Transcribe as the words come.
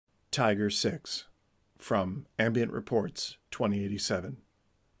Tiger 6 from Ambient Reports 2087.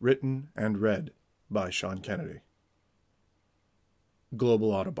 Written and read by Sean Kennedy.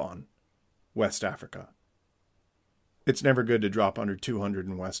 Global Autobahn, West Africa. It's never good to drop under 200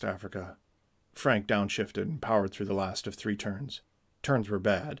 in West Africa. Frank downshifted and powered through the last of 3 turns. Turns were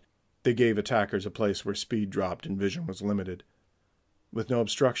bad. They gave attackers a place where speed dropped and vision was limited. With no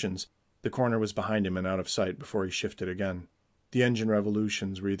obstructions, the corner was behind him and out of sight before he shifted again. The engine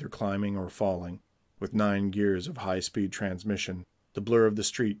revolutions were either climbing or falling. With 9 gears of high-speed transmission, the blur of the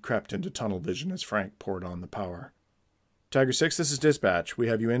street crept into tunnel vision as Frank poured on the power. Tiger 6, this is dispatch. We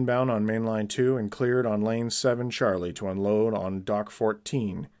have you inbound on mainline 2 and cleared on lane 7 Charlie to unload on dock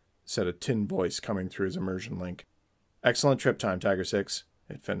 14, said a tin voice coming through his immersion link. Excellent trip time, Tiger 6,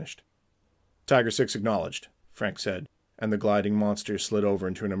 it finished. Tiger 6 acknowledged, Frank said, and the gliding monster slid over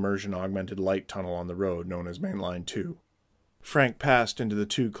into an immersion-augmented light tunnel on the road known as mainline 2. Frank passed into the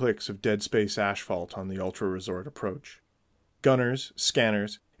 2 clicks of dead space asphalt on the ultra-resort approach. Gunners,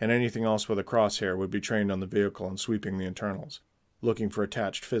 scanners, and anything else with a crosshair would be trained on the vehicle and sweeping the internals, looking for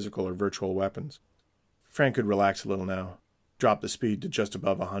attached physical or virtual weapons. Frank could relax a little now, drop the speed to just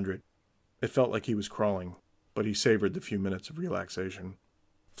above 100. It felt like he was crawling, but he savored the few minutes of relaxation.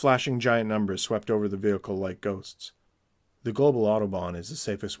 Flashing giant numbers swept over the vehicle like ghosts. The global autobahn is the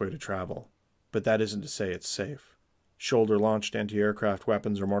safest way to travel, but that isn't to say it's safe. Shoulder-launched anti-aircraft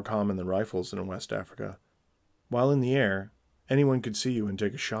weapons are more common than rifles in West Africa. While in the air, anyone could see you and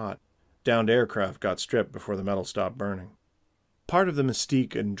take a shot. Downed aircraft got stripped before the metal stopped burning. Part of the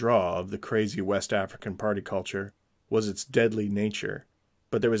mystique and draw of the crazy West African party culture was its deadly nature,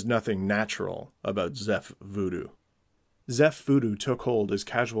 but there was nothing natural about Zef voodoo. Zef voodoo took hold as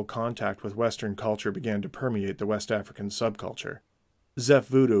casual contact with Western culture began to permeate the West African subculture. Zef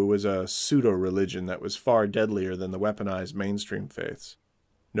voodoo was a pseudo-religion that was far deadlier than the weaponized mainstream faiths.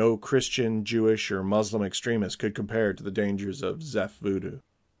 No Christian, Jewish, or Muslim extremist could compare to the dangers of Zef voodoo.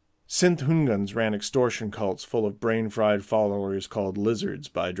 Synth Hungans ran extortion cults full of brain-fried followers called lizards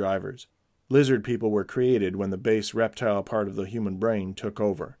by drivers. Lizard people were created when the base reptile part of the human brain took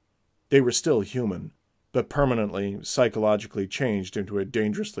over. They were still human, but permanently, psychologically changed into a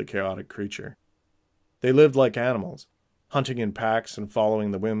dangerously chaotic creature. They lived like animals, hunting in packs and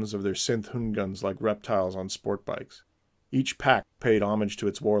following the whims of their synth Hungans like reptiles on sport bikes. Each pack paid homage to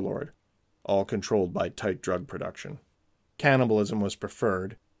its warlord, all controlled by tight drug production. Cannibalism was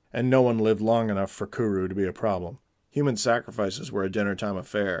preferred, and no one lived long enough for Kuru to be a problem. Human sacrifices were a dinner-time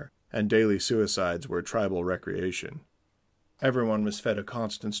affair, and daily suicides were tribal recreation. Everyone was fed a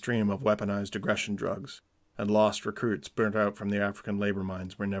constant stream of weaponized aggression drugs, and lost recruits burnt out from the African labor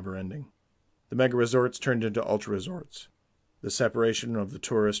mines were never-ending. The mega-resorts turned into ultra-resorts. The separation of the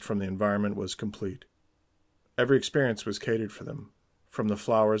tourist from the environment was complete. Every experience was catered for them, from the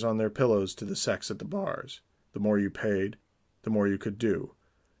flowers on their pillows to the sex at the bars. The more you paid, the more you could do.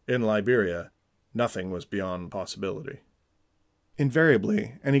 In Liberia, nothing was beyond possibility.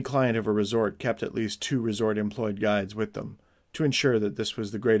 Invariably, any client of a resort kept at least 2 resort-employed guides with them, to ensure that this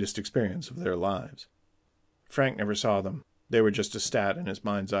was the greatest experience of their lives. Frank never saw them. They were just a stat in his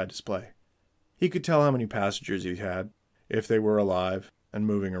mind's eye display. He could tell how many passengers he had, if they were alive and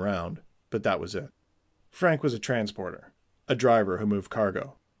moving around, but that was it. Frank was a transporter, a driver who moved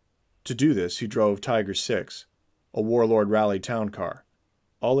cargo. To do this, he drove Tiger 6, a Warlord Rally town car.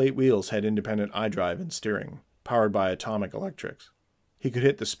 All 8 wheels had independent iDrive and steering, powered by atomic electrics. He could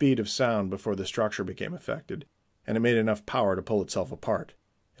hit the speed of sound before the structure became affected, and it made enough power to pull itself apart.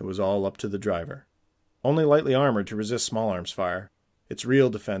 It was all up to the driver. Only lightly armored to resist small arms fire, its real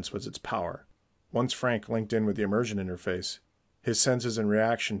defense was its power. Once Frank linked in with the Immersion interface, his senses and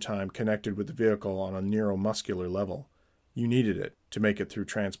reaction time connected with the vehicle on a neuromuscular level. You needed it to make it through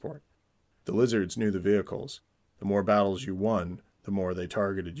transport. The lizards knew the vehicles. The more battles you won, the more they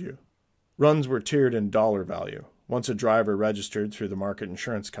targeted you. Runs were tiered in dollar value. Once a driver registered through the market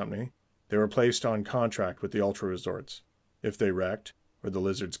insurance company, they were placed on contract with the ultra-resorts. If they wrecked, or the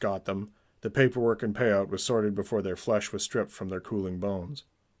lizards got them, the paperwork and payout was sorted before their flesh was stripped from their cooling bones.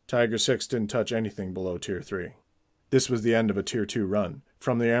 Tiger 6 didn't touch anything below Tier 3. This was the end of a Tier 2 run,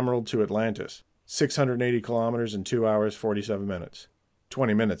 from the Emerald to Atlantis, 680 kilometers in 2 hours, 47 minutes.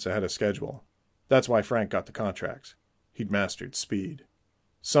 20 minutes ahead of schedule. That's why Frank got the contracts. He'd mastered speed.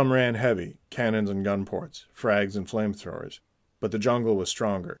 Some ran heavy, cannons and gun ports, frags and flamethrowers, but the jungle was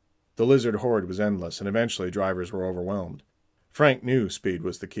stronger. The lizard horde was endless, and eventually drivers were overwhelmed. Frank knew speed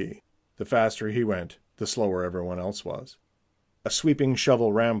was the key. The faster he went, the slower everyone else was. A sweeping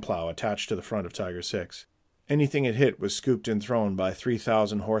shovel ram plow attached to the front of Tiger 6. Anything it hit was scooped and thrown by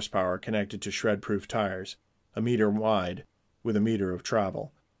 3,000 horsepower connected to shred-proof tires, a meter wide, with a meter of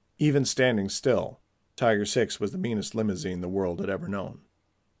travel. Even standing still, Tiger 6 was the meanest limousine the world had ever known.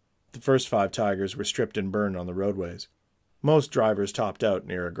 The first 5 Tigers were stripped and burned on the roadways. Most drivers topped out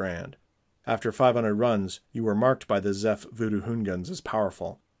near $1,000. After 500 runs, you were marked by the Zeph Voodoo Hoonguns as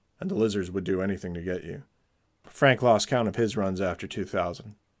powerful, and the lizards would do anything to get you. Frank lost count of his runs after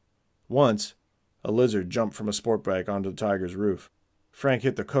 2,000. Once, a lizard jumped from a sport bike onto the Tiger's roof. Frank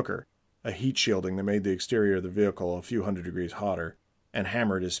hit the cooker, a heat shielding that made the exterior of the vehicle a few hundred degrees hotter, and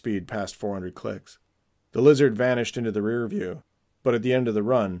hammered his speed past 400 clicks. The lizard vanished into the rear view, but at the end of the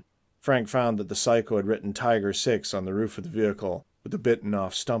run, Frank found that the psycho had written Tiger 6 on the roof of the vehicle with a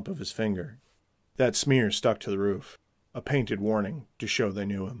bitten-off stump of his finger. That smear stuck to the roof, a painted warning to show they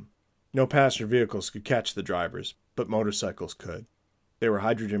knew him. No passenger vehicles could catch the drivers, but motorcycles could. They were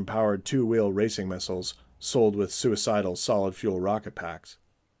hydrogen-powered 2-wheel racing missiles sold with suicidal solid-fuel rocket packs.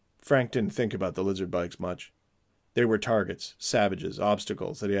 Frank didn't think about the lizard bikes much. They were targets, savages,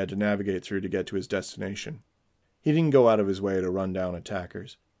 obstacles that he had to navigate through to get to his destination. He didn't go out of his way to run down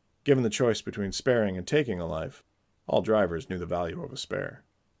attackers. Given the choice between sparing and taking a life, all drivers knew the value of a spare.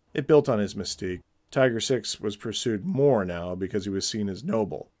 It built on his mystique. Tiger 6 was pursued more now because he was seen as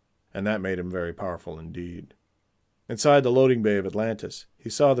noble, and that made him very powerful indeed. Inside the loading bay of Atlantis, he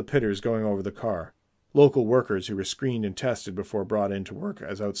saw the pitters going over the car, local workers who were screened and tested before brought in to work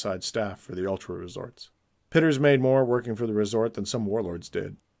as outside staff for the ultra resorts. Pitters made more working for the resort than some warlords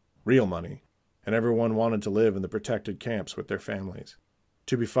did. Real money, and everyone wanted to live in the protected camps with their families.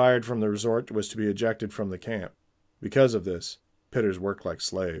 To be fired from the resort was to be ejected from the camp. Because of this, pitters worked like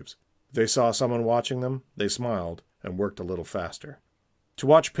slaves. If they saw someone watching them, they smiled and worked a little faster. To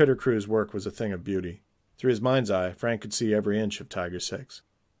watch pitter crews work was a thing of beauty. Through his mind's eye, Frank could see every inch of Tiger 6.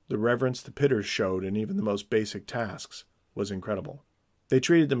 The reverence the pitters showed in even the most basic tasks was incredible. They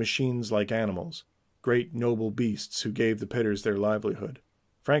treated the machines like animals, great noble beasts who gave the pitters their livelihood.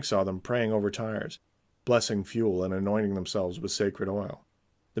 Frank saw them praying over tires, blessing fuel and anointing themselves with sacred oil.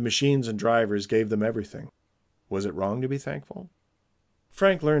 The machines and drivers gave them everything. Was it wrong to be thankful?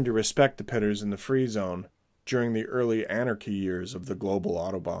 Frank learned to respect the pitters in the free zone during the early anarchy years of the global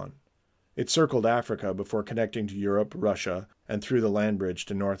autobahn. It circled Africa before connecting to Europe, Russia, and through the land bridge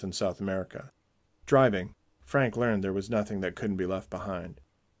to North and South America. Driving, Frank learned there was nothing that couldn't be left behind.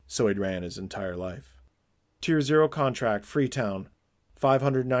 So he ran his entire life. Tier 0 contract, Freetown,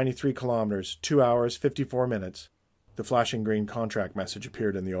 593 kilometers, 2 hours, 54 minutes. The flashing green contract message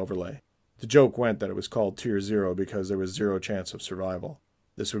appeared in the overlay. The joke went that it was called Tier 0 because there was 0 chance of survival.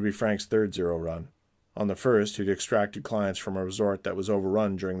 This would be Frank's third 0 run. On the first, he'd extracted clients from a resort that was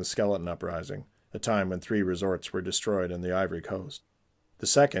overrun during the Skeleton Uprising, a time when 3 resorts were destroyed in the Ivory Coast. The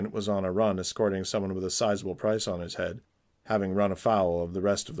second was on a run escorting someone with a sizable price on his head, having run afoul of the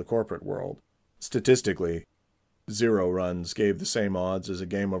rest of the corporate world. Statistically, 0 runs gave the same odds as a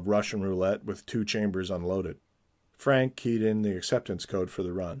game of Russian roulette with 2 chambers unloaded. Frank keyed in the acceptance code for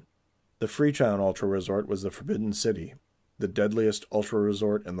the run. The Freetown Ultra Resort was the Forbidden City, the deadliest ultra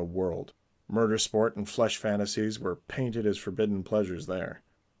resort in the world. Murder sport and flesh fantasies were painted as forbidden pleasures there.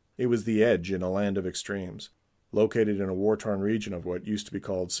 It was the edge in a land of extremes, located in a war-torn region of what used to be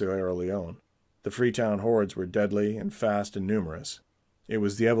called Sierra Leone. The Freetown hordes were deadly and fast and numerous. It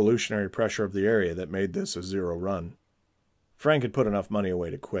was the evolutionary pressure of the area that made this a 0 run. Frank had put enough money away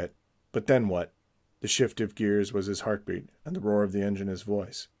to quit. But then what? The shift of gears was his heartbeat, and the roar of the engine his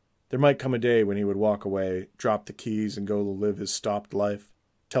voice. There might come a day when he would walk away, drop the keys, and go live his stopped life,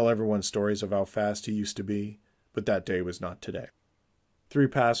 tell everyone stories of how fast he used to be, but that day was not today. 3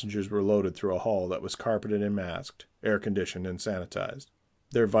 passengers were loaded through a hall that was carpeted and masked, air-conditioned and sanitized.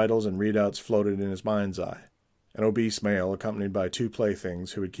 Their vitals and readouts floated in his mind's eye. An obese male accompanied by 2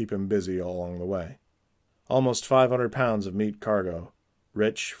 playthings who would keep him busy all along the way. Almost 500 pounds of meat cargo,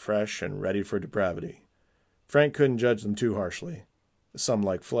 rich, fresh, and ready for depravity. Frank couldn't judge them too harshly. Some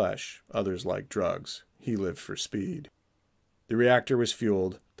like flesh, others like drugs. He lived for speed. The reactor was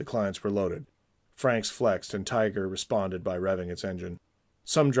fueled, the clients were loaded. Frank's flexed, and Tiger responded by revving its engine.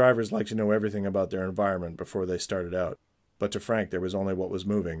 Some drivers like to know everything about their environment before they started out, but to Frank there was only what was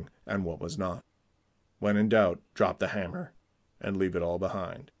moving and what was not. When in doubt, drop the hammer and leave it all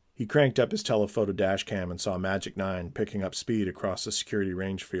behind. He cranked up his telephoto dash cam and saw Magic 9 picking up speed across the security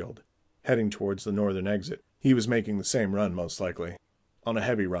range field, heading towards the northern exit. He was making the same run, most likely. On a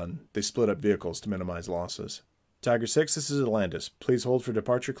heavy run, they split up vehicles to minimize losses. Tiger 6, this is Atlantis. Please hold for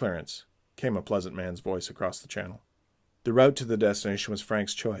departure clearance, came a pleasant man's voice across the channel. The route to the destination was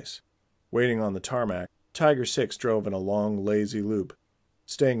Frank's choice. Waiting on the tarmac, Tiger 6 drove in a long, lazy loop,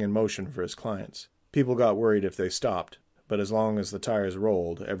 staying in motion for his clients. People got worried if they stopped, but as long as the tires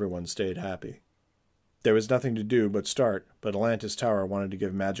rolled, everyone stayed happy. There was nothing to do but start, but Atlantis Tower wanted to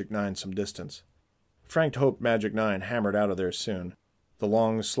give Magic 9 some distance. Frank hoped Magic 9 hammered out of there soon. The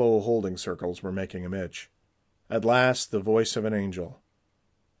long, slow holding circles were making him itch. At last, the voice of an angel.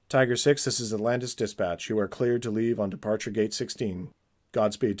 Tiger 6, this is Atlantis Dispatch. You are cleared to leave on departure gate 16.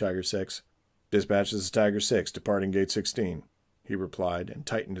 Godspeed, Tiger 6. Dispatch, this is Tiger 6, departing gate 16, he replied, and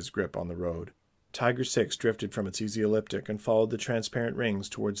tightened his grip on the road. Tiger 6 drifted from its easy elliptic and followed the transparent rings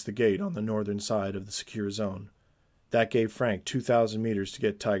towards the gate on the northern side of the secure zone. That gave Frank 2,000 meters to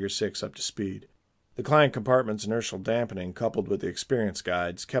get Tiger 6 up to speed. The client compartment's inertial dampening, coupled with the experience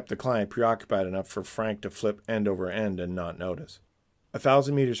guides, kept the client preoccupied enough for Frank to flip end over end and not notice.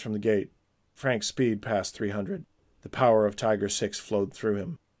 1,000 meters from the gate, Frank's speed passed 300. The power of Tiger 6 flowed through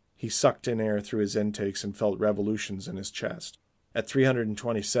him. He sucked in air through his intakes and felt revolutions in his chest. At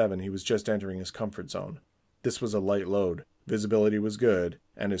 327, he was just entering his comfort zone. This was a light load, visibility was good,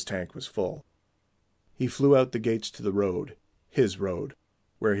 and his tank was full. He flew out the gates to the road, his road,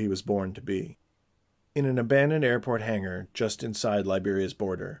 where he was born to be. In an abandoned airport hangar just inside Liberia's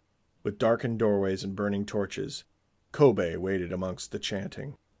border, with darkened doorways and burning torches, Kobe waited amongst the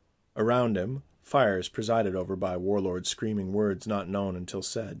chanting. Around him, fires presided over by warlords screaming words not known until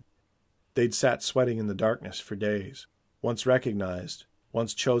said. They'd sat sweating in the darkness for days. Once recognized,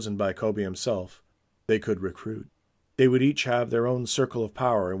 once chosen by Kobe himself, they could recruit. They would each have their own circle of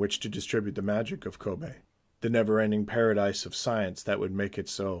power in which to distribute the magic of Kobe, the never-ending paradise of science that would make it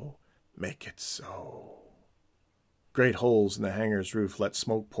so. Make it so. Great holes in the hangar's roof let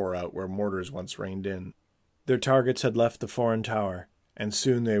smoke pour out where mortars once rained in. Their targets had left the foreign tower, and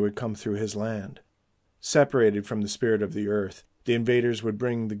soon they would come through his land. Separated from the spirit of the earth, the invaders would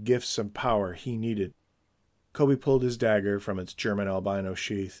bring the gifts of power he needed. Kobe pulled his dagger from its German albino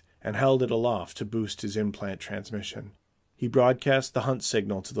sheath and held it aloft to boost his implant transmission. He broadcast the hunt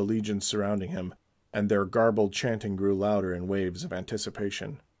signal to the legions surrounding him, and their garbled chanting grew louder in waves of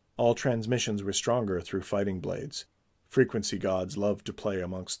anticipation. All transmissions were stronger through fighting blades. Frequency gods loved to play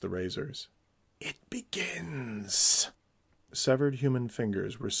amongst the razors. It begins! Severed human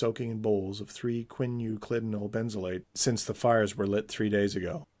fingers were soaking in bowls of 3-quineuclidinyl benzylate since the fires were lit 3 days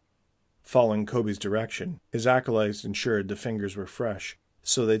ago. Following Kobe's direction, his acolytes ensured the fingers were fresh,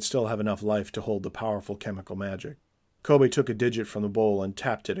 so they'd still have enough life to hold the powerful chemical magic. Kobe took a digit from the bowl and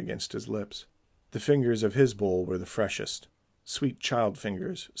tapped it against his lips. The fingers of his bowl were the freshest. Sweet child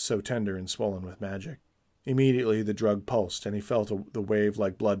fingers, so tender and swollen with magic. Immediately the drug pulsed, and he felt the wave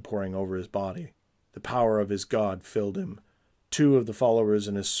like blood pouring over his body. The power of his god filled him. 2 of the followers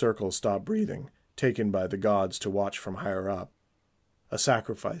in his circle stopped breathing, taken by the gods to watch from higher up. A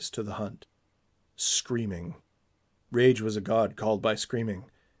sacrifice to the hunt. Screaming. Rage was a god called by screaming,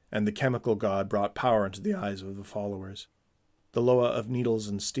 and the chemical god brought power into the eyes of the followers. The loa of needles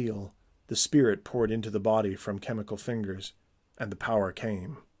and steel, the spirit poured into the body from chemical fingers, and the power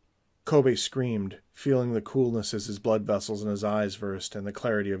came. Kobe screamed, feeling the coolness as his blood vessels in his eyes burst and the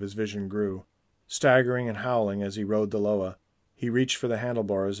clarity of his vision grew. Staggering and howling as he rode the loa, he reached for the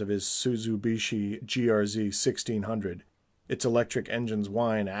handlebars of his Suzubishi GRZ 1600. Its electric engine's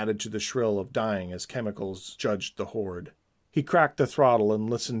whine added to the shrill of dying as chemicals judged the horde. He cracked the throttle and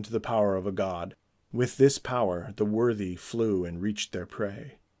listened to the power of a god. With this power, the worthy flew and reached their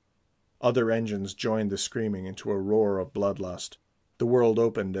prey. Other engines joined the screaming into a roar of bloodlust. The world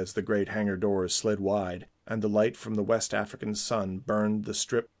opened as the great hangar doors slid wide, and the light from the West African sun burned the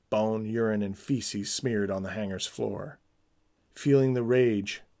stripped bone, urine, and feces smeared on the hangar's floor. Feeling the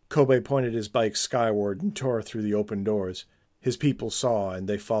rage, Kobe pointed his bike skyward and tore through the open doors. His people saw, and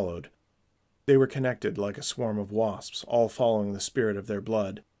they followed. They were connected like a swarm of wasps, all following the spirit of their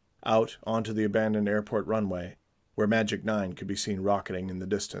blood, out onto the abandoned airport runway, where Magic 9 could be seen rocketing in the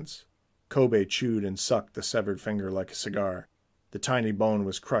distance. Kobe chewed and sucked the severed finger like a cigar. The tiny bone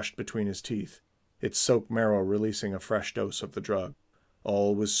was crushed between his teeth, its soaked marrow releasing a fresh dose of the drug.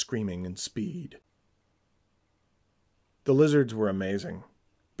 All was screaming and speed. The lizards were amazing.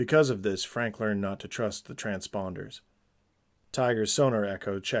 Because of this, Frank learned not to trust the transponders. Tiger's sonar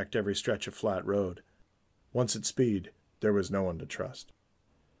echo checked every stretch of flat road. Once at speed, there was no one to trust.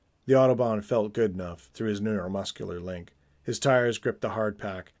 The autobahn felt good enough through his neuromuscular link. His tires gripped the hard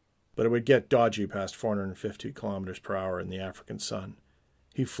pack, but it would get dodgy past 450 kilometers per hour in the African sun.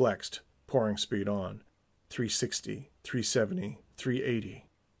 He flexed, pouring speed on. 360, 370, 380.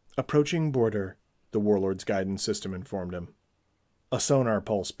 Approaching border, the warlord's guidance system informed him. A sonar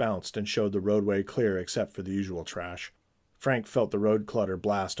pulse bounced and showed the roadway clear except for the usual trash. Frank felt the road clutter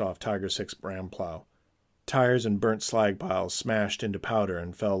blast off Tiger 6 ram plow. Tires and burnt slag piles smashed into powder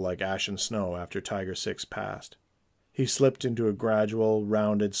and fell like ashen snow after Tiger 6 passed. He slipped into a gradual,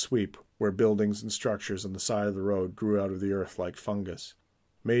 rounded sweep where buildings and structures on the side of the road grew out of the earth like fungus.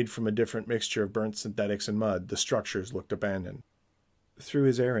 Made from a different mixture of burnt synthetics and mud, the structures looked abandoned. Through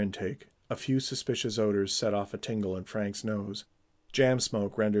his air intake, a few suspicious odors set off a tingle in Frank's nose. Jam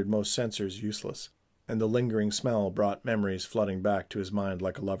smoke rendered most sensors useless, and the lingering smell brought memories flooding back to his mind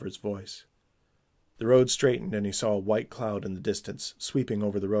like a lover's voice. The road straightened, and he saw a white cloud in the distance, sweeping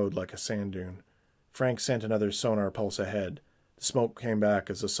over the road like a sand dune. Frank sent another sonar pulse ahead. The smoke came back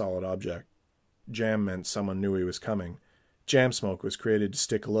as a solid object. Jam meant someone knew he was coming. Jam smoke was created to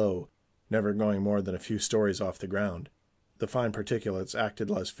stick low, never going more than a few stories off the ground. The fine particulates acted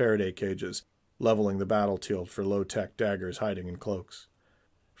like Faraday cages, leveling the battlefield for low-tech daggers hiding in cloaks.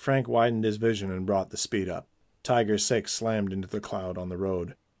 Frank widened his vision and brought the speed up. Tiger 6 slammed into the cloud on the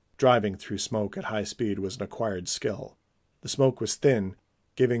road. Driving through smoke at high speed was an acquired skill. The smoke was thin,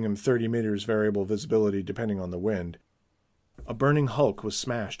 giving him 30 meters variable visibility depending on the wind. A burning hulk was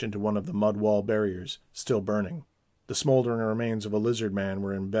smashed into one of the mud wall barriers, still burning. The smoldering remains of a lizard man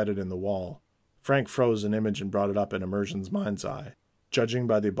were embedded in the wall. Frank froze an image and brought it up in Immersion's mind's eye. Judging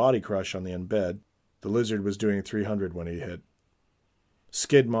by the body crush on the embed, the lizard was doing 300 when he hit.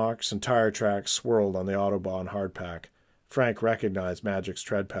 Skid marks and tire tracks swirled on the autobahn hardpack. Frank recognized Magic's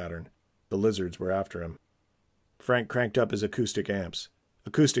tread pattern. The lizards were after him. Frank cranked up his acoustic amps.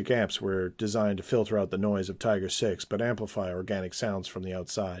 Acoustic amps were designed to filter out the noise of Tiger 6 but amplify organic sounds from the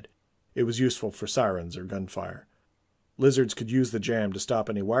outside. It was useful for sirens or gunfire. Lizards could use the jam to stop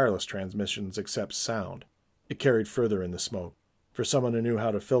any wireless transmissions except sound. It carried further in the smoke. For someone who knew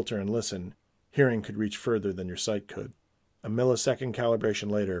how to filter and listen, hearing could reach further than your sight could. A millisecond calibration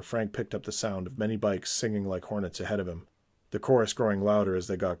later, Frank picked up the sound of many bikes singing like hornets ahead of him, the chorus growing louder as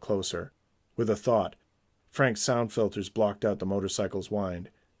they got closer. With a thought, Frank's sound filters blocked out the motorcycle's whine.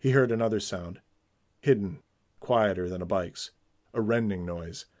 He heard another sound, hidden, quieter than a bike's, a rending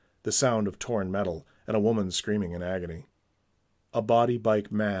noise, the sound of torn metal, and a woman screaming in agony. A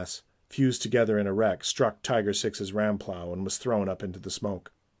body-bike mass, fused together in a wreck, struck Tiger 6's ram plow and was thrown up into the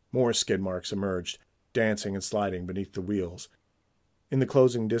smoke. More skid marks emerged, dancing and sliding beneath the wheels. In the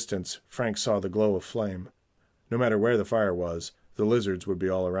closing distance, Frank saw the glow of flame. No matter where the fire was, the lizards would be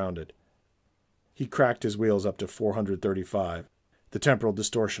all around it. He cracked his wheels up to 435. The temporal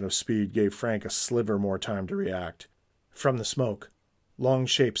distortion of speed gave Frank a sliver more time to react. From the smoke, long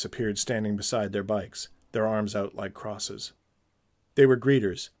shapes appeared standing beside their bikes, their arms out like crosses. They were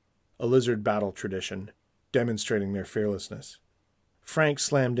greeters, a lizard battle tradition, demonstrating their fearlessness. Frank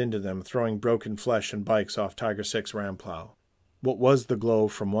slammed into them, throwing broken flesh and bikes off Tiger 6 ram plow. What was the glow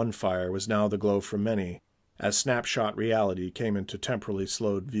from one fire was now the glow from many, as snapshot reality came into temporally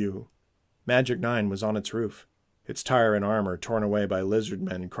slowed view. Magic 9 was on its roof, its tire and armor torn away by lizard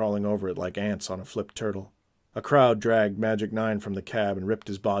men crawling over it like ants on a flipped turtle. A crowd dragged Magic 9 from the cab and ripped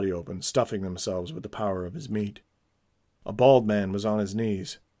his body open, stuffing themselves with the power of his meat. A bald man was on his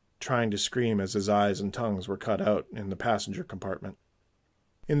knees, trying to scream as his eyes and tongues were cut out in the passenger compartment.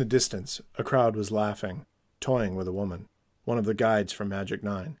 In the distance, a crowd was laughing, toying with a woman, one of the guides from Magic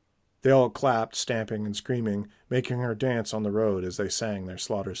 9. They all clapped, stamping and screaming, making her dance on the road as they sang their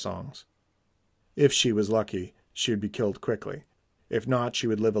slaughter songs. If she was lucky, she would be killed quickly. If not, she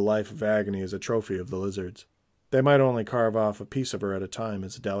would live a life of agony as a trophy of the lizards. They might only carve off a piece of her at a time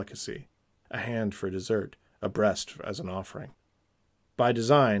as a delicacy, a hand for dessert, a breast as an offering. By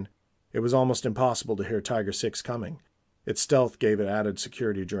design, it was almost impossible to hear Tiger 6 coming. Its stealth gave it added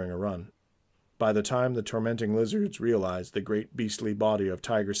security during a run. By the time the tormenting lizards realized the great beastly body of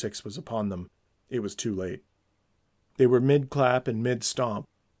Tiger 6 was upon them, it was too late. They were mid-clap and mid-stomp,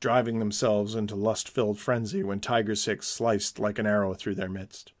 driving themselves into lust-filled frenzy when Tiger 6 sliced like an arrow through their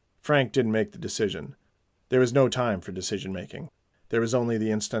midst. Frank didn't make the decision. There was no time for decision-making. There was only the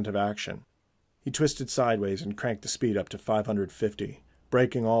instant of action. He twisted sideways and cranked the speed up to 550,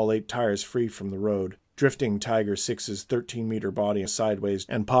 breaking all 8 tires free from the road, drifting Tiger 6's 13-meter body sideways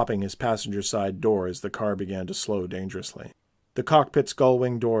and popping his passenger side door as the car began to slow dangerously. The cockpit's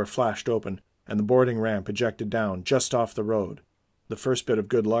gull-wing door flashed open, and the boarding ramp ejected down just off the road. The first bit of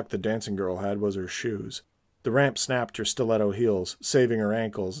good luck the dancing girl had was her shoes. The ramp snapped her stiletto heels, saving her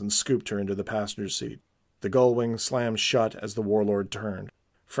ankles, and scooped her into the passenger seat. The gull-wing slammed shut as the warlord turned.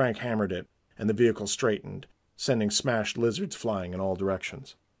 Frank hammered it, and the vehicle straightened, sending smashed lizards flying in all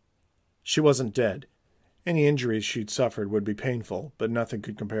directions. She wasn't dead. Any injuries she'd suffered would be painful, but nothing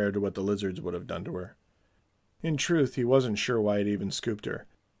could compare to what the lizards would have done to her. In truth, he wasn't sure why it even scooped her.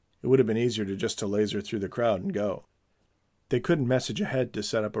 It would have been easier to laser through the crowd and go. They couldn't message ahead to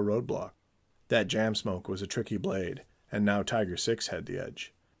set up a roadblock. That jam smoke was a tricky blade, and now Tiger 6 had the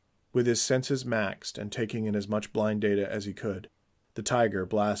edge. With his senses maxed and taking in as much blind data as he could, The Tiger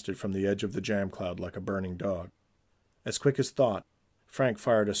blasted from the edge of the jam cloud like a burning dog. As quick as thought, Frank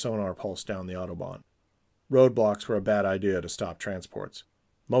fired a sonar pulse down the autobahn. Roadblocks were a bad idea to stop transports.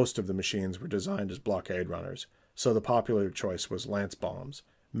 Most of the machines were designed as blockade runners, so the popular choice was lance bombs,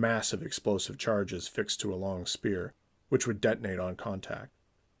 massive explosive charges fixed to a long spear, which would detonate on contact.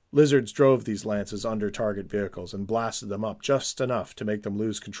 Lizards drove these lances under target vehicles and blasted them up just enough to make them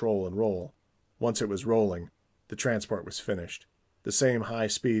lose control and roll. Once it was rolling, the transport was finished. The same high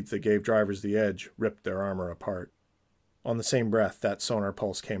speeds that gave drivers the edge ripped their armor apart. On the same breath, that sonar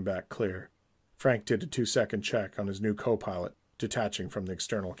pulse came back clear. Frank did a 2-second check on his new co-pilot, detaching from the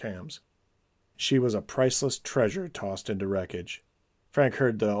external cams. She was a priceless treasure tossed into wreckage. Frank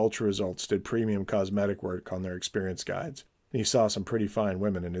heard the Ultra Results did premium cosmetic work on their experience guides, and he saw some pretty fine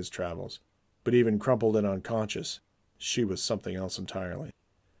women in his travels. But even crumpled and unconscious, she was something else entirely.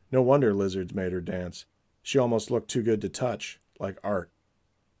 No wonder lizards made her dance. She almost looked too good to touch, like art.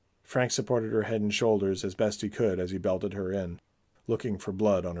 Frank supported her head and shoulders as best he could as he belted her in, looking for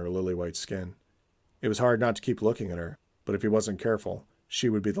blood on her lily-white skin. It was hard not to keep looking at her, but if he wasn't careful, she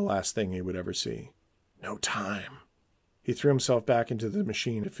would be the last thing he would ever see. No time. He threw himself back into the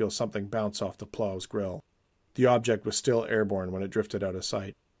machine to feel something bounce off the plow's grill. The object was still airborne when it drifted out of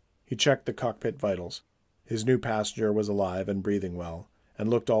sight. He checked the cockpit vitals. His new passenger was alive and breathing well, and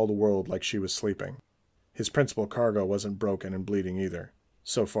looked all the world like she was sleeping. His principal cargo wasn't broken and bleeding either.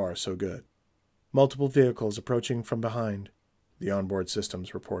 So far, so good. Multiple vehicles approaching from behind, the onboard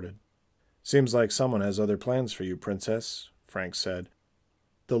systems reported. Seems like someone has other plans for you, Princess, Frank said.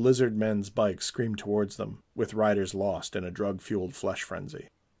 The lizard men's bike screamed towards them, with riders lost in a drug-fueled flesh frenzy.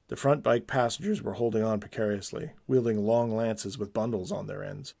 The front bike passengers were holding on precariously, wielding long lances with bundles on their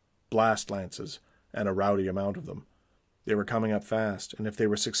ends, blast lances, and a rowdy amount of them. They were coming up fast, and if they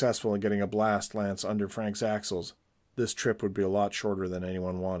were successful in getting a blast lance under Frank's axles, this trip would be a lot shorter than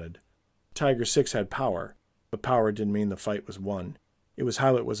anyone wanted. Tiger 6 had power, but power didn't mean the fight was won. It was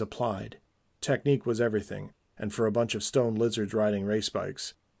how it was applied. Technique was everything, and for a bunch of stone lizards riding race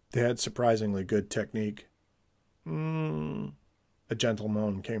bikes, they had surprisingly good technique. A gentle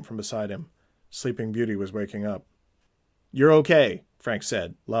moan came from beside him. Sleeping Beauty was waking up. "You're okay," Frank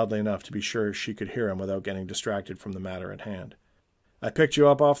said, loudly enough to be sure she could hear him without getting distracted from the matter at hand. "I picked you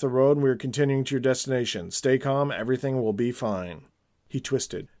up off the road and we are continuing to your destination. Stay calm, everything will be fine." He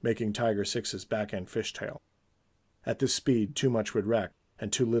twisted, making Tiger 6's back-end fishtail. At this speed, too much would wreck,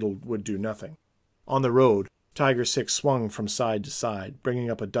 and too little would do nothing. On the road, Tiger 6 swung from side to side, bringing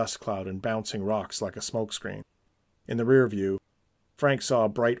up a dust cloud and bouncing rocks like a smokescreen. In the rear view, Frank saw a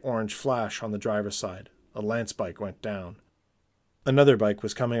bright orange flash on the driver's side. A lance bike went down. Another bike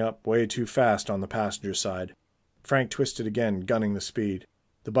was coming up way too fast on the passenger side. Frank twisted again, gunning the speed.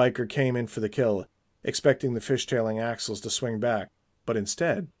 The biker came in for the kill, expecting the fishtailing axles to swing back, but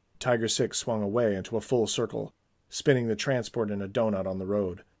instead, Tiger 6 swung away into a full circle, spinning the transport in a donut on the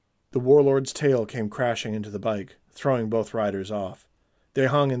road. The warlord's tail came crashing into the bike, throwing both riders off. They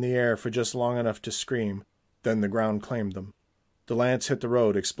hung in the air for just long enough to scream, then the ground claimed them. The lance hit the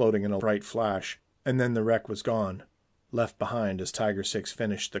road, exploding in a bright flash, and then the wreck was gone, left behind as Tiger 6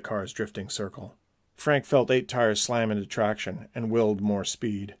 finished the car's drifting circle. Frank felt 8 tires slam into traction and willed more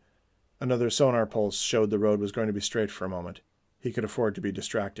speed. Another sonar pulse showed the road was going to be straight for a moment. He could afford to be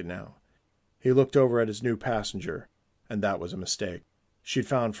distracted now. He looked over at his new passenger, and that was a mistake. She'd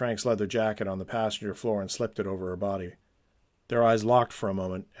found Frank's leather jacket on the passenger floor and slipped it over her body. Their eyes locked for a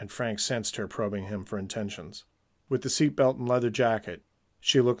moment, and Frank sensed her probing him for intentions. With the seatbelt and leather jacket,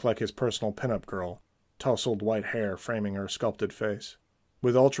 she looked like his personal pin-up girl, tousled white hair framing her sculpted face.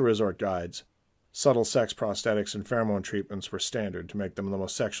 With ultra-resort guides, subtle sex prosthetics and pheromone treatments were standard to make them the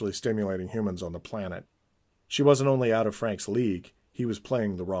most sexually stimulating humans on the planet. She wasn't only out of Frank's league, he was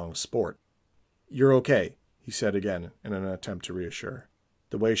playing the wrong sport. "You're okay," he said again in an attempt to reassure.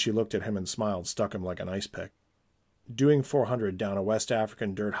 The way she looked at him and smiled stuck him like an ice pick. Doing 400 down a West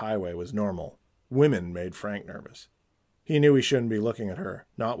African dirt highway was normal. Women made Frank nervous. He knew he shouldn't be looking at her,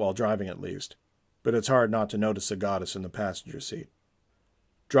 not while driving at least, but it's hard not to notice a goddess in the passenger seat.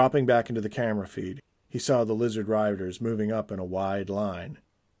 Dropping back into the camera feed, he saw the lizard riders moving up in a wide line.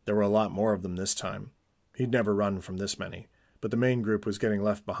 There were a lot more of them this time. He'd never run from this many, but the main group was getting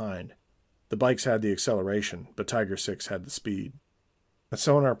left behind. The bikes had the acceleration, but Tiger 6 had the speed. A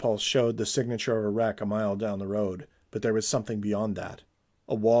sonar pulse showed the signature of a wreck a mile down the road, but there was something beyond that.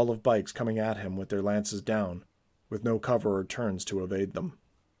 A wall of bikes coming at him with their lances down, with no cover or turns to evade them.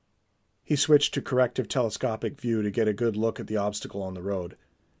 He switched to corrective telescopic view to get a good look at the obstacle on the road.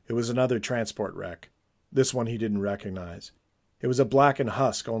 It was another transport wreck. This one he didn't recognize. It was a blackened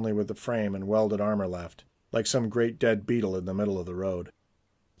husk only with the frame and welded armor left. like some great dead beetle in the middle of the road.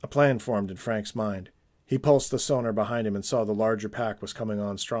 A plan formed in Frank's mind. He pulsed the sonar behind him and saw the larger pack was coming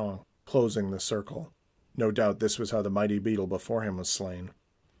on strong, closing the circle. No doubt this was how the mighty beetle before him was slain.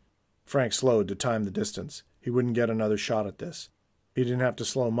 Frank slowed to time the distance. He wouldn't get another shot at this. He didn't have to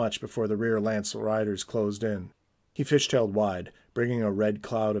slow much before the rear lance riders closed in. He fishtailed wide, bringing a red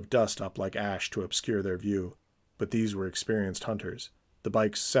cloud of dust up like ash to obscure their view. But these were experienced hunters. The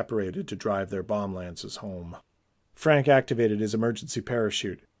bikes separated to drive their bomb lances home. Frank activated his emergency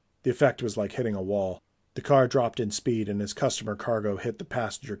parachute. The effect was like hitting a wall. The car dropped in speed and his customer cargo hit the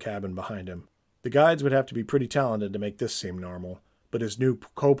passenger cabin behind him. The guides would have to be pretty talented to make this seem normal, but his new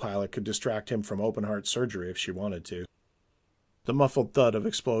co-pilot could distract him from open-heart surgery if she wanted to. The muffled thud of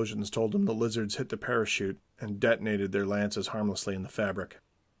explosions told him the lizards hit the parachute and detonated their lances harmlessly in the fabric.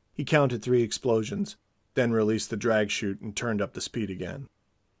 He counted 3 explosions, then released the drag chute and turned up the speed again.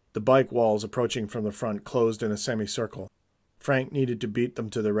 The bike walls approaching from the front closed in a semicircle. Frank needed to beat them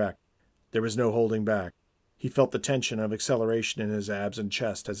to the wreck. There was no holding back. He felt the tension of acceleration in his abs and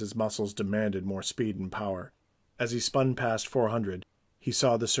chest as his muscles demanded more speed and power. As he spun past 400, he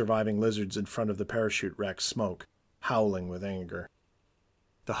saw the surviving lizards in front of the parachute wreck smoke, howling with anger.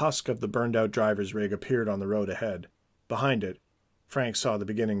 The husk of the burned-out driver's rig appeared on the road ahead. Behind it, Frank saw the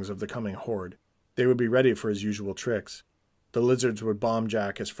beginnings of the coming horde. They would be ready for his usual tricks. The lizards would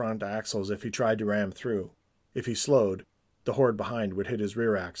bomb-jack his front axles if he tried to ram through. If he slowed, the horde behind would hit his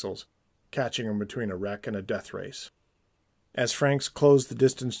rear axles, catching him between a wreck and a death race. As Frank closed the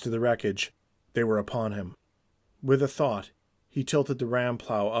distance to the wreckage, they were upon him. With a thought, he tilted the ram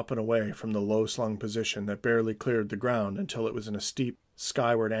plow up and away from the low-slung position that barely cleared the ground until it was in a steep,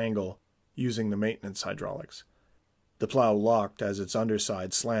 skyward angle, using the maintenance hydraulics. The plow locked as its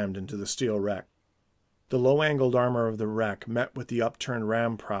underside slammed into the steel wreck. The low-angled armor of the wreck met with the upturned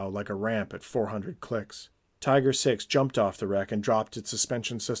ram prow like a ramp at 400 clicks. Tiger 6 jumped off the wreck and dropped its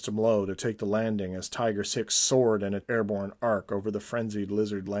suspension system low to take the landing as Tiger 6 soared in an airborne arc over the frenzied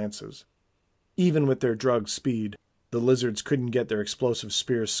lizard lances. Even with their drugged speed, the lizards couldn't get their explosive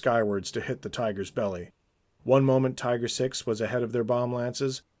spears skywards to hit the Tiger's belly. One moment Tiger 6 was ahead of their bomb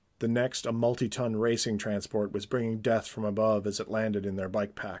lances, the next a multi-ton racing transport was bringing death from above as it landed in their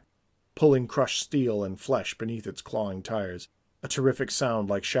bike pack, pulling crushed steel and flesh beneath its clawing tires. A terrific sound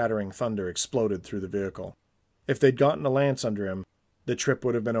like shattering thunder exploded through the vehicle. If they'd gotten a lance under him, the trip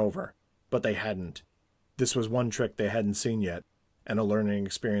would have been over, but they hadn't. This was one trick they hadn't seen yet, and a learning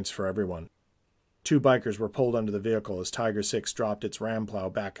experience for everyone. 2 bikers were pulled under the vehicle as Tiger 6 dropped its ram plow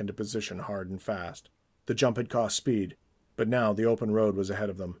back into position hard and fast. The jump had cost speed, but now the open road was ahead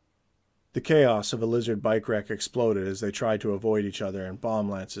of them. The chaos of a lizard bike wreck exploded as they tried to avoid each other and bomb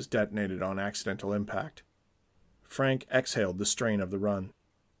lances detonated on accidental impact. Frank exhaled the strain of the run.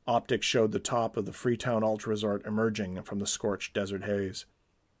 Optics showed the top of the Freetown Ultra Resort emerging from the scorched desert haze.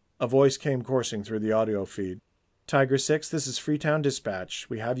 A voice came coursing through the audio feed. Tiger 6, this is Freetown Dispatch.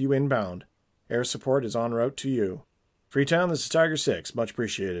 We have you inbound. Air support is en route to you. Freetown, this is Tiger 6. Much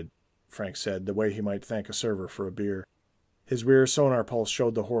appreciated, Frank said, the way he might thank a server for a beer. His rear sonar pulse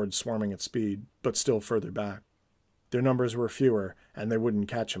showed the horde swarming at speed, but still further back. Their numbers were fewer, and they wouldn't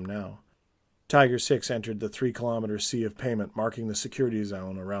catch him now. Tiger 6 entered the 3-kilometer sea of payment marking the security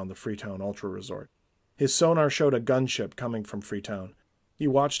zone around the Freetown Ultra Resort. His sonar showed a gunship coming from Freetown. He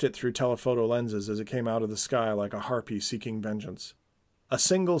watched it through telephoto lenses as it came out of the sky like a harpy seeking vengeance. A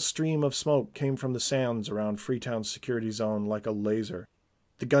single stream of smoke came from the sands around Freetown's security zone like a laser.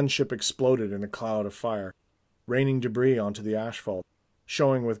 The gunship exploded in a cloud of fire, raining debris onto the asphalt,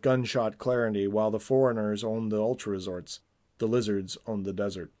 showing with gunshot clarity while the foreigners owned the Ultra Resorts, the lizards owned the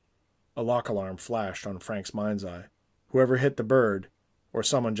desert. A lock alarm flashed on Frank's mind's eye. Whoever hit the bird, or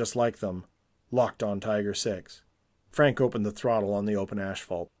someone just like them, locked on Tiger 6. Frank opened the throttle on the open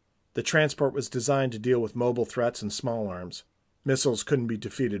asphalt. The transport was designed to deal with mobile threats and small arms. Missiles couldn't be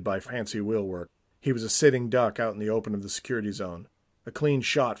defeated by fancy wheelwork. He was a sitting duck out in the open of the security zone. A clean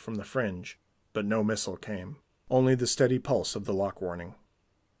shot from the fringe, but no missile came. Only the steady pulse of the lock warning.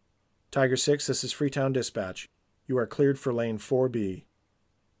 Tiger 6, this is Freetown Dispatch. You are cleared for lane 4B.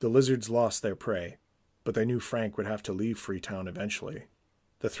 The lizards lost their prey, but they knew Frank would have to leave Freetown eventually.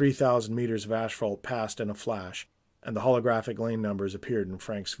 The 3,000 meters of asphalt passed in a flash, and the holographic lane numbers appeared in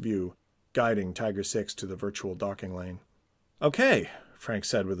Frank's view, guiding Tiger 6 to the virtual docking lane. Okay, Frank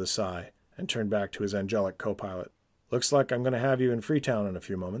said with a sigh, and turned back to his angelic co-pilot. Looks like I'm going to have you in Freetown in a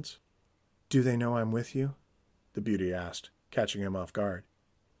few moments. Do they know I'm with you? The beauty asked, catching him off guard.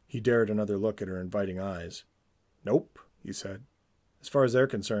 He dared another look at her inviting eyes. Nope, he said. As far as they're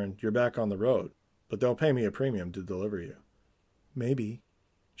concerned, you're back on the road, but they'll pay me a premium to deliver you. Maybe,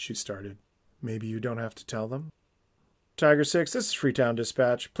 she started. Maybe you don't have to tell them? Tiger 6, this is Freetown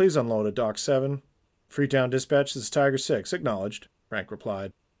Dispatch. Please unload at Dock 7. Freetown Dispatch, this is Tiger 6. Acknowledged, Frank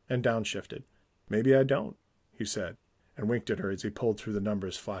replied, and downshifted. Maybe I don't, he said, and winked at her as he pulled through the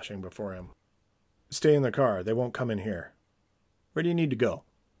numbers flashing before him. Stay in the car. They won't come in here. Where do you need to go?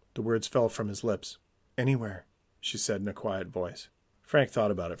 The words fell from his lips. Anywhere, she said in a quiet voice. Frank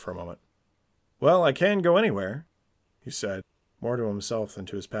thought about it for a moment. Well, I can go anywhere, he said, more to himself than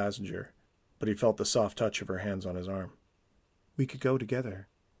to his passenger, but he felt the soft touch of her hands on his arm. We could go together,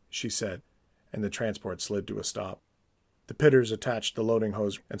 she said, and the transport slid to a stop. The pitters attached the loading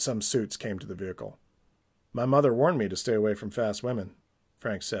hose, and some suits came to the vehicle. My mother warned me to stay away from fast women,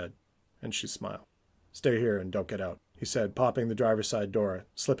 Frank said, and she smiled. Stay here and don't get out, he said, popping the driver's side door,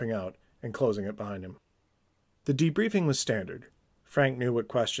 slipping out, and closing it behind him. The debriefing was standard. Frank knew what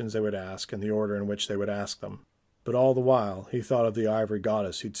questions they would ask and the order in which they would ask them. But all the while, he thought of the ivory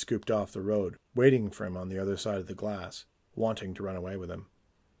goddess he'd scooped off the road, waiting for him on the other side of the glass, wanting to run away with him.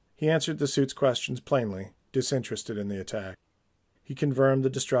 He answered the suit's questions plainly, disinterested in the attack. He confirmed the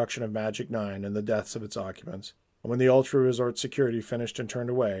destruction of Magic 9 and the deaths of its occupants, and when the ultra-resort security finished and turned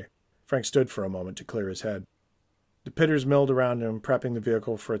away, Frank stood for a moment to clear his head. The pitters milled around him, prepping the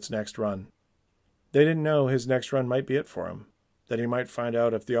vehicle for its next run. They didn't know his next run might be it for him, that he might find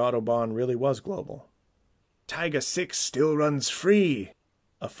out if the autobahn really was global. Tiger 6 still runs free,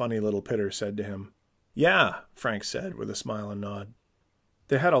 a funny little pitter said to him. Yeah, Frank said with a smile and nod.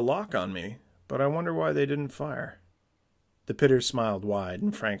 They had a lock on me, but I wonder why they didn't fire. The pitter smiled wide,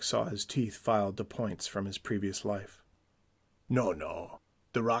 and Frank saw his teeth filed to points from his previous life. No,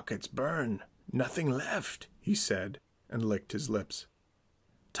 the rockets burn. Nothing left, he said, and licked his lips.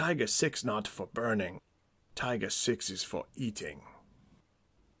 Tiger 6 not for burning. Tiger 6 is for eating.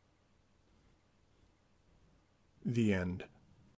 The end.